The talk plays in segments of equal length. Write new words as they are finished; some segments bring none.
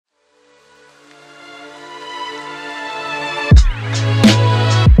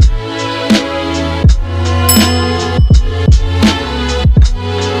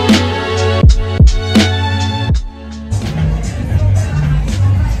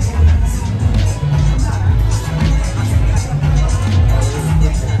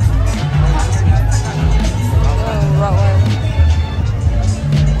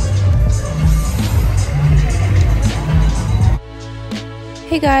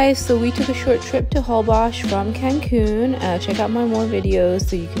guys, so we took a short trip to Holbox from Cancun. Check out my more videos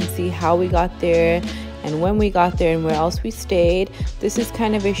so you can see how we got there and when we got there and where else we stayed. This is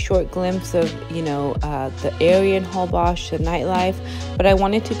kind of a short glimpse of, the area in Holbox, the nightlife, but I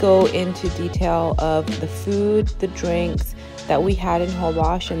wanted to go into detail of the food, the drinks that we had in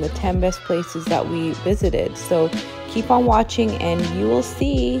Holbox, and the 10 best places that we visited. So keep on watching and you will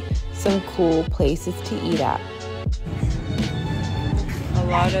see some cool places to eat at.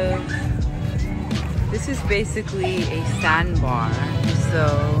 This is basically a sandbar,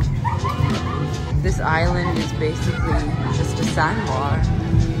 so this island is basically just a sandbar.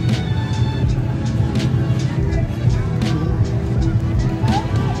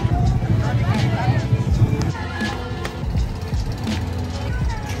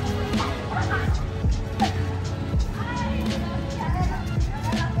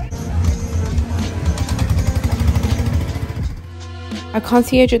 Our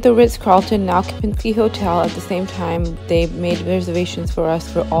concierge at the Ritz-Carlton, now Kempinski Hotel, at the same time, they made reservations for us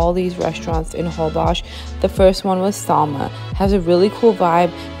for all these restaurants in Holbox. The first one was Salma. Has a really cool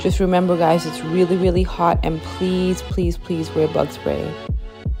vibe. Just remember, guys, it's really, really hot, and please, please, please wear bug spray.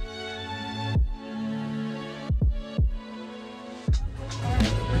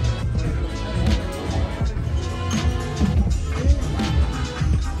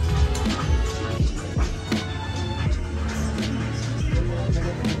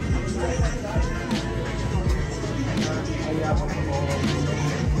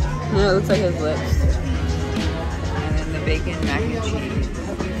 Yeah, it looks like his lips. And then the bacon mac and cheese.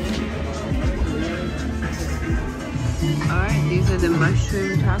 Alright, these are the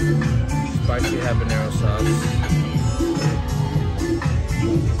mushroom tacos. Spicy habanero sauce.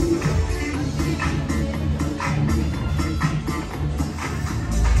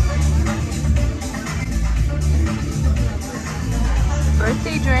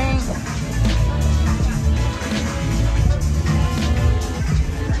 Birthday drink.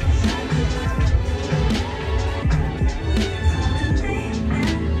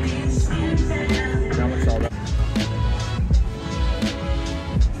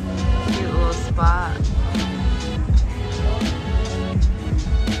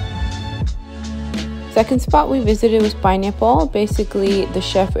 Second spot we visited was Pineapple. Basically, the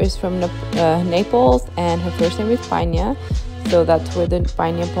chef is from Naples, and her first name is Pina, so that's where the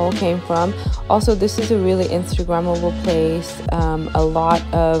pineapple came from. Also, this is a really Instagrammable place. A lot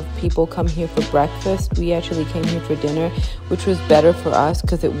of people come here for breakfast. We actually came here for dinner, which was better for us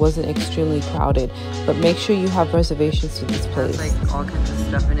because it wasn't extremely crowded. But make sure you have reservations to this place. There's like all kinds of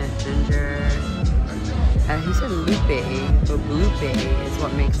stuff in it. Ginger. And he said lupe, but lupe is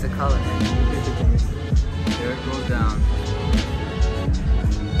what makes the color. There it goes down.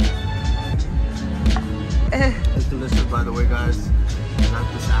 It's delicious, by the way, guys. I got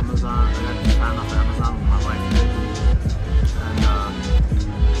this pan off Amazon with my wife did. And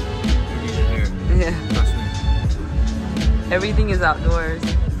you need it here. Yeah. Trust me. Everything is outdoors.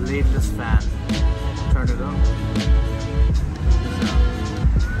 Bladeless fan. Turn it up.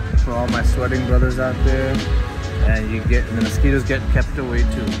 For all my sweating brothers out there, and the mosquitoes get kept away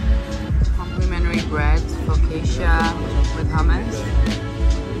too. Complimentary breads, focaccia with hummus.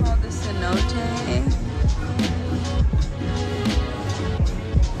 Oh, the cenote.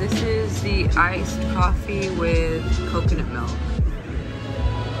 This is the iced coffee with coconut milk.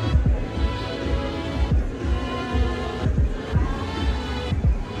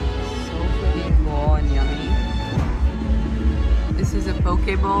 So pretty cool and yummy. This is a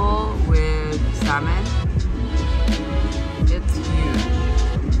poke bowl with salmon. It's huge.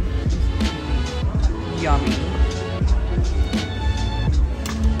 Yummy.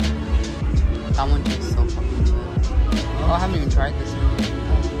 That one tastes so fucking good. Oh, I haven't even tried this one.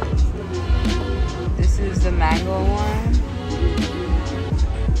 This is the mango one.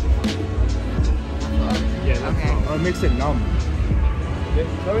 Yeah, okay. Oh, it makes it numb.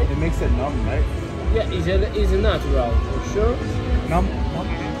 Sorry? It makes it numb, right? Yeah, it's natural, for sure. Numb?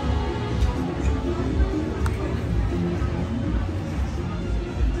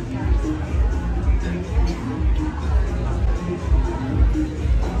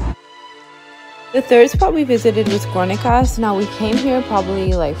 The third spot we visited was Crónicas. Now, we came here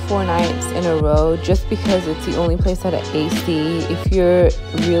probably like 4 nights in a row just because it's the only place that had AC. If you're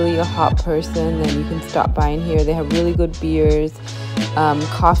really a hot person, then you can stop by in here. They have really good beers,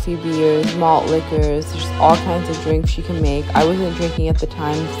 coffee beers, malt liquors. There's all kinds of drinks you can make. I wasn't drinking at the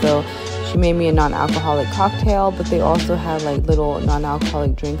time, so she made me a non-alcoholic cocktail, but they also had like little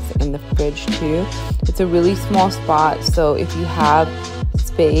non-alcoholic drinks in the fridge too. It's a really small spot, so if you have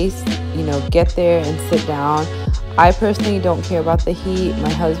space, get there and sit down. I personally don't care about the heat. My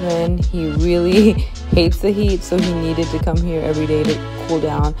husband, he really hates the heat, so he needed to come here every day to cool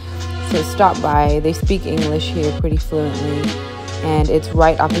down. So stop by. They speak English here pretty fluently, and it's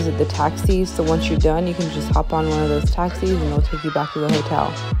right opposite the taxis. So once you're done, you can just hop on one of those taxis and they'll take you back to the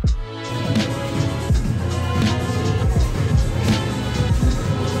hotel.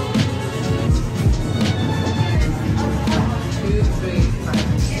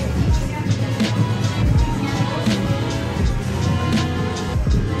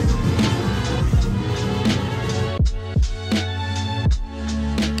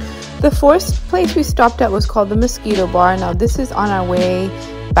 The fourth place we stopped at was called the Mosquito Bar. Now this is on our way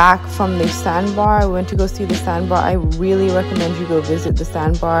back from the sandbar. We went to go see the sandbar. I really recommend you go visit the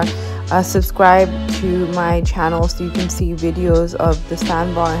sandbar. Subscribe to my channel so you can see videos of the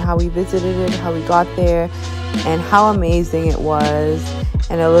sandbar and how we visited it, how we got there, and how amazing it was,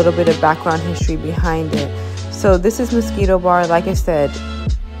 and a little bit of background history behind it. So this is Mosquito Bar. Like I said,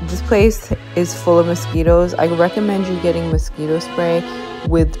 this place is full of mosquitoes. I recommend you getting mosquito spray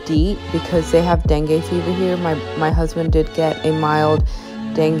with DEET because they have dengue fever here. My husband did get a mild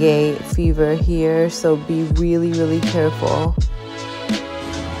dengue fever here, so be really careful.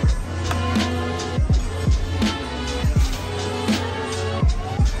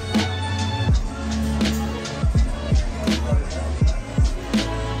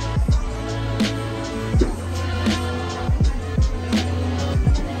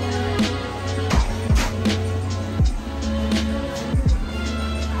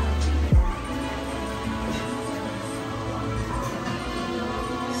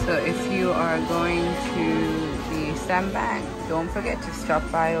 So if you are going to the sandbank, don't forget to stop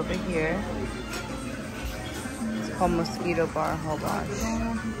by over here. It's called Mosquito Bar Holbox.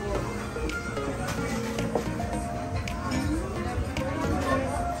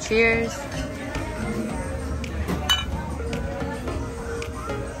 Cheers.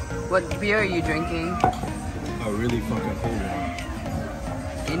 What beer are you drinking? A really fucking cool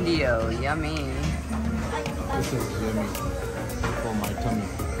one. Indio, yummy. This is yummy for my tummy.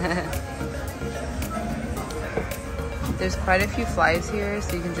 There's quite a few flies here,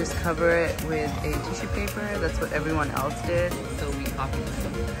 so you can just cover it with a tissue paper. That's what everyone else did, so we copied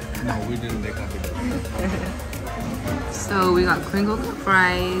them. No, we didn't. They copied it. So we got crinkle cut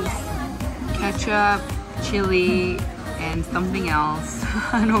fries, ketchup, chili, and something else.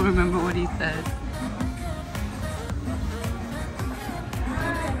 I don't remember what he said.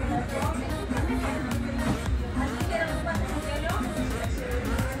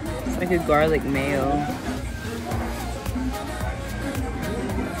 It's like a garlic mayo.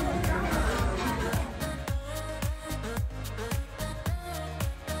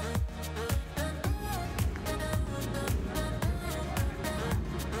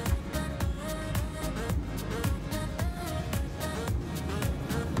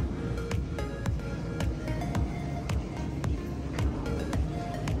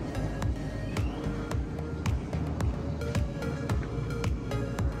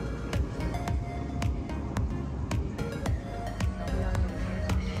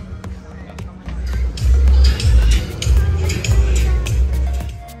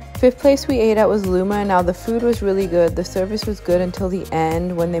 Fifth place we ate at was Luma. Now the food was really good. The service was good until the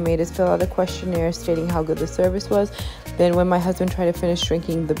end when they made us fill out a questionnaire stating how good the service was. Then when my husband tried to finish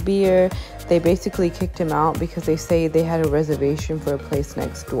drinking the beer, they basically kicked him out because they say they had a reservation for a place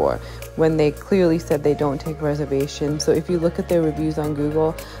next door when they clearly said they don't take reservations. So if you look at their reviews on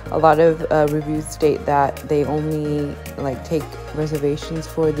Google, a lot of reviews state that they only take reservations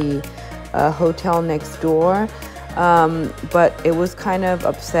for the hotel next door. But it was kind of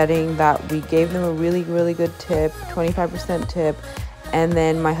upsetting that we gave them a really good tip, 25% tip, and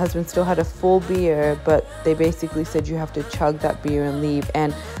then my husband still had a full beer, but they basically said you have to chug that beer and leave.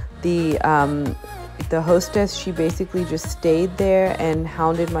 And the hostess, she basically just stayed there and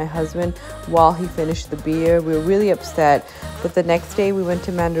hounded my husband while he finished the beer. We were really upset, but the next day we went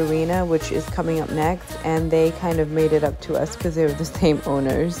to Mandarina, which is coming up next, and they kind of made it up to us because they were the same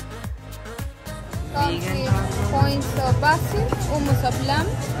owners. Points of basil, hummus of lamb,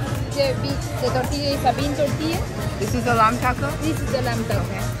 the tortilla is a bean tortilla. This is a lamb taco? This is the lamb taco.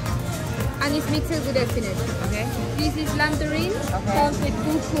 Okay. And it's mixed with spinach. Okay. This is lamb terrine, Okay. comes with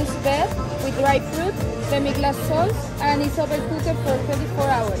couscous bed, with dry fruit, demi-glace sauce, and it's overcooked for 24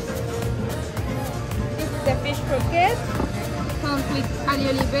 hours. This is the fish croquette, comes with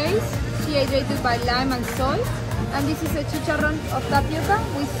alioli base, dehydrated by lime and salt. And this is a chicharron of tapioca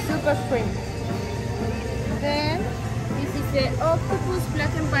with super cream. Then this is the octopus black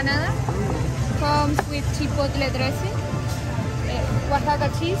empanada, comes with chipotle dressing, Oaxaca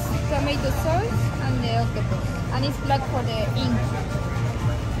cheese, tomato sauce, and the octopus. and it's black for the ink.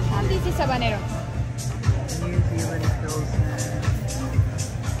 And this is habanero.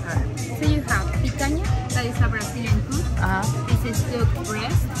 So you have picanha, that is a Brazilian food. This is duck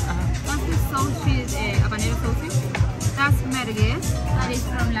breast. That's the sausage, habanero sausage. That's merguez, that is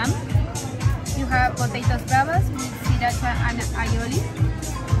from lamb. You have potatoes bravas with sriracha and aioli.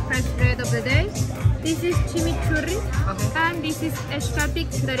 Fresh bread of the day. This is chimichurri. And this is escapic,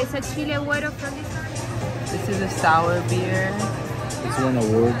 that is a chile güero from this. This is a sour beer. It's won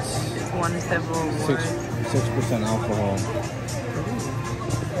awards. It's won several awards. 6% alcohol.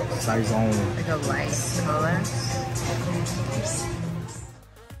 Saison. Like a light color.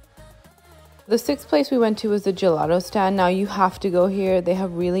 The sixth place we went to was the gelato stand. Now you have to go here. They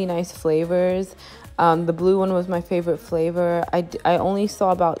have really nice flavors. The blue one was my favorite flavor. I only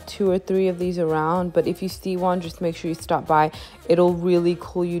saw about 2 or 3 of these around, but if you see one, just make sure you stop by. It'll really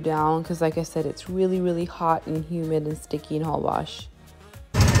cool you down because, like I said, it's really, really hot and humid and sticky in Holbox.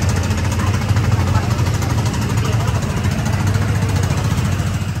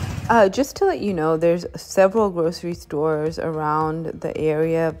 Just to let you know, there's several grocery stores around the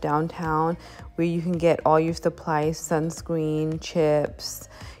area of downtown where you can get all your supplies, sunscreen, chips.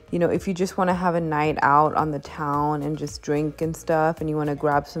 You know, if you just want to have a night out on the town and just drink and stuff, and you want to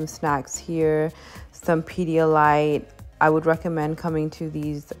grab some snacks here, some Pedialyte, I would recommend coming to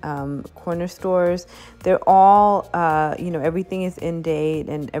these corner stores. They're all, you know, everything is in date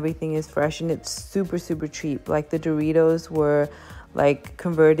and everything is fresh, and it's super, super cheap. Like the Doritos were like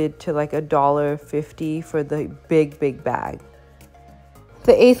converted to like $1.50 for the big bag.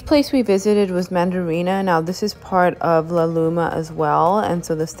 The 8th place we visited was Mandarina. Now this is part of La Luma as well, and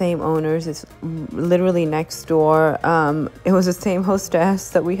so the same owners. It's literally next door. It was the same hostess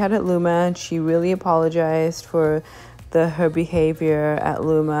that we had at Luma, and she really apologized for her behavior at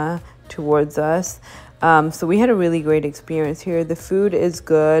Luma towards us. So we had a really great experience here. The food is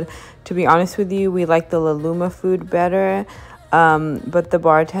good. To be honest with you, we like the La Luma food better. But the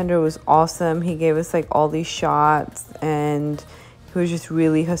bartender was awesome. He gave us like all these shots, and he was just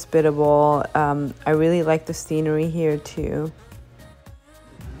really hospitable. I really like the scenery here too.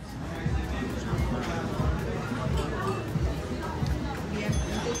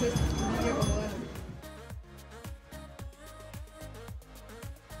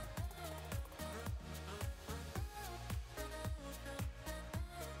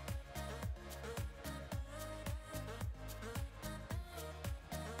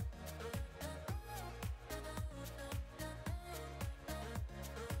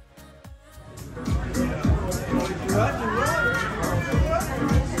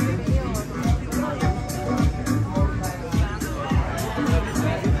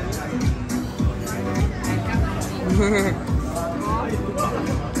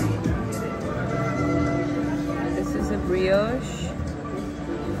 This is a brioche.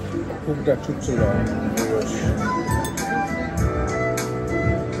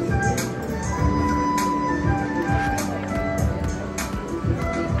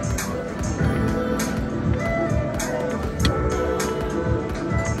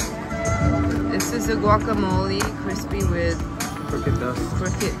 This is a guacamole, crispy with Cricket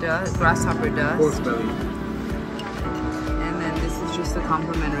dust. grasshopper dust. Pork belly. And then this is just the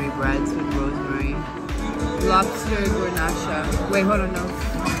complimentary breads with rosemary. Lobster garnacha. Wait, hold on, no.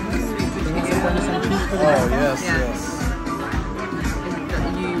 Sweet potato. Oh, yes, Yeah. yes.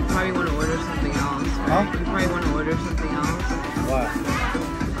 You probably want to order something else, right? Huh? You probably want to order something else. Why?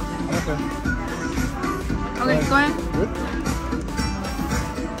 Okay. Okay, go ahead. Good?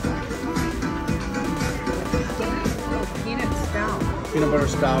 Peanut stout. Peanut butter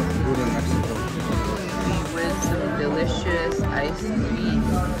stout, brewed in Mexico. With some delicious iced cream.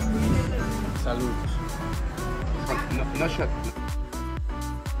 Salud. No shot.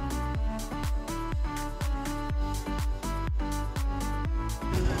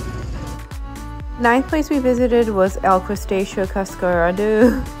 Ninth place we visited was El Crustaceo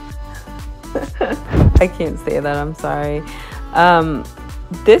Cascarado. I can't say that, I'm sorry.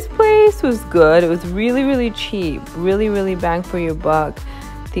 This place was good. It was really cheap, really bang for your buck.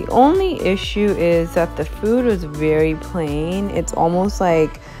 The only issue is that the food was very plain. It's almost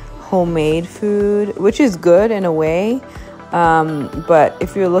like homemade food, which is good in a way, but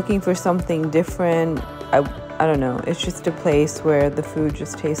if you're looking for something different, I don't know, it's just a place where the food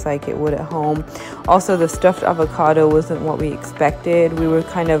just tastes like it would at home. Also, the stuffed avocado wasn't what we expected. We were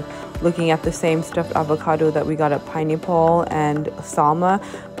kind of looking at the same stuffed avocado that we got at Pineapple and Salma,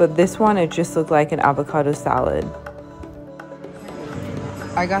 but this one, it just looked like an avocado salad.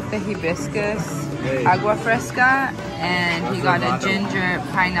 I got the hibiscus agua fresca, and he got a ginger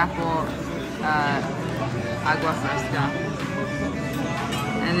pineapple agua fresca.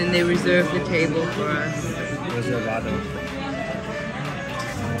 And then they reserve the table for us. Reservado.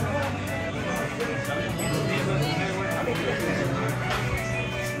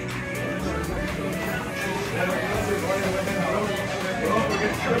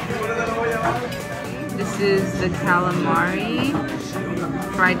 This is the calamari,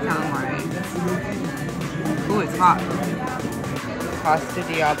 fried calamari. Oh, it's hot. Pasta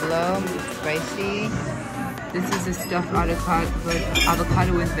Diablo, spicy. This is a stuffed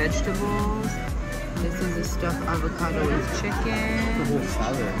avocado with vegetables. This is a stuffed avocado with chicken. Whole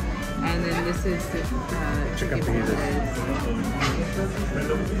salad. And then this is the chicken fajitas.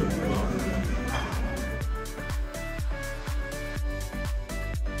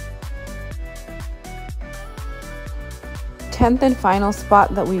 10th and final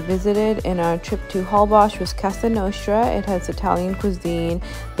spot that we visited in our trip to Holbox was Casa Nostra. It has Italian cuisine.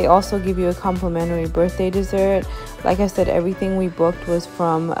 They also give you a complimentary birthday dessert. Like I said, everything we booked was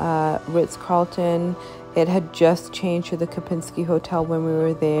from Ritz-Carlton. It had just changed to the Kempinski Hotel when we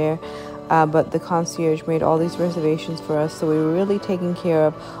were there. But the concierge made all these reservations for us, so we were really taken care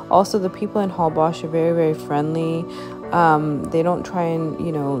of. Also, the people in Holbox are very, very friendly. They don't try and,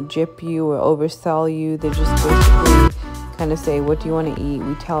 you know, gyp you or oversell you. They just basically kind of say, what do you want to eat?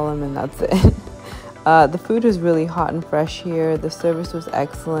 We tell them, and that's it. The food was really hot and fresh here. The service was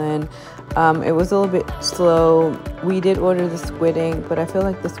excellent. It was a little bit slow. We did order the squid ink, but I feel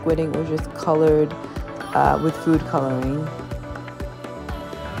like the squid ink was just colored with food coloring.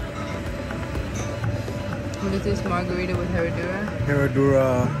 What is this margarita with Herradura?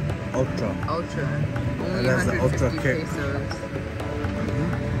 Herradura Ultra. Ultra. Only And that's the 150 Ultra kick. pesos.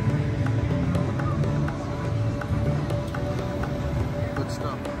 Good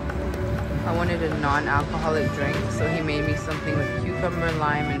stuff. I wanted a non-alcoholic drink, so he made me something with cucumber,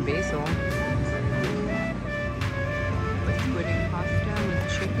 lime, and basil. With squid ink pasta with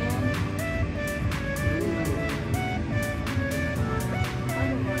chicken.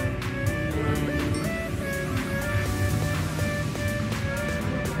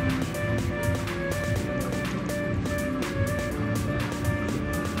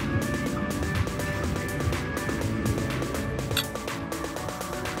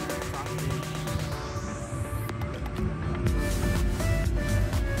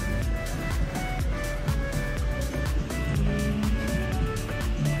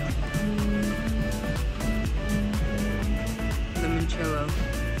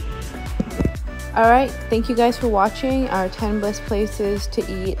 Alright, thank you guys for watching our 10 best places to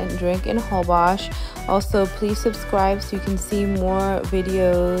eat and drink in Holbox. Also, please subscribe so you can see more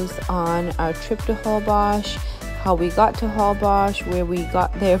videos on our trip to Holbox, how we got to Holbox, where we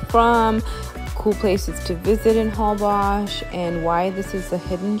got there from, cool places to visit in Holbox, and why this is a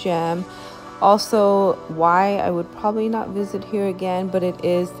hidden gem. Also, why I would probably not visit here again, but it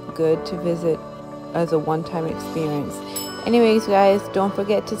is good to visit as a one-time experience. Anyways, guys, don't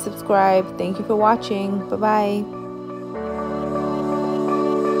forget to subscribe. Thank you for watching. Bye-bye.